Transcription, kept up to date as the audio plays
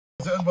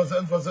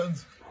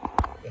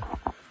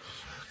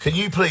Can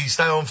you please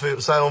stay on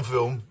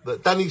film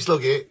that Danny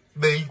Sluggett,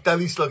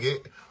 Danny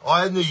Sluggett,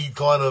 I need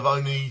kind of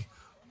only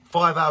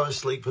 5 hours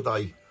sleep a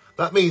day.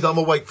 That means I'm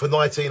awake for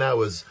 19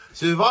 hours.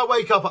 So if I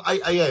wake up at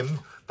 8 AM,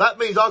 that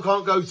means I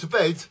can't go to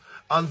bed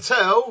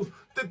until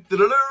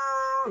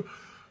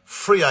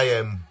 3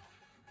 AM.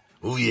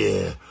 Oh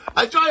yeah.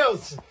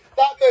 Andreas,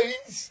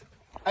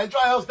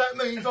 that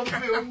means on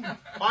film,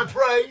 I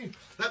pray,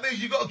 that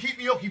means you've got to keep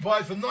me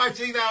occupied for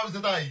 19 hours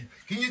a day.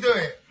 Can you do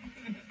it?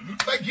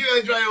 Thank you,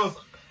 Andreas.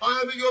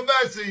 I am at your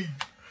mercy.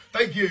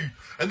 Thank you.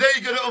 And there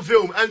you go on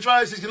film.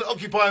 Andreas is going to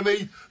occupy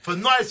me for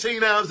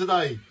 19 hours a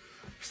day.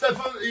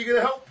 Stefan, are you going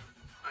to help?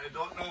 I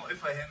don't know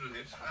if I handle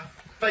it.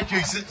 Thank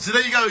you. So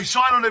there you go.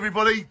 Shine on,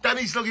 everybody.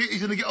 Danny Sluggett is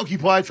going to get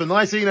occupied for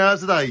 19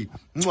 hours a day.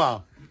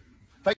 Mwah.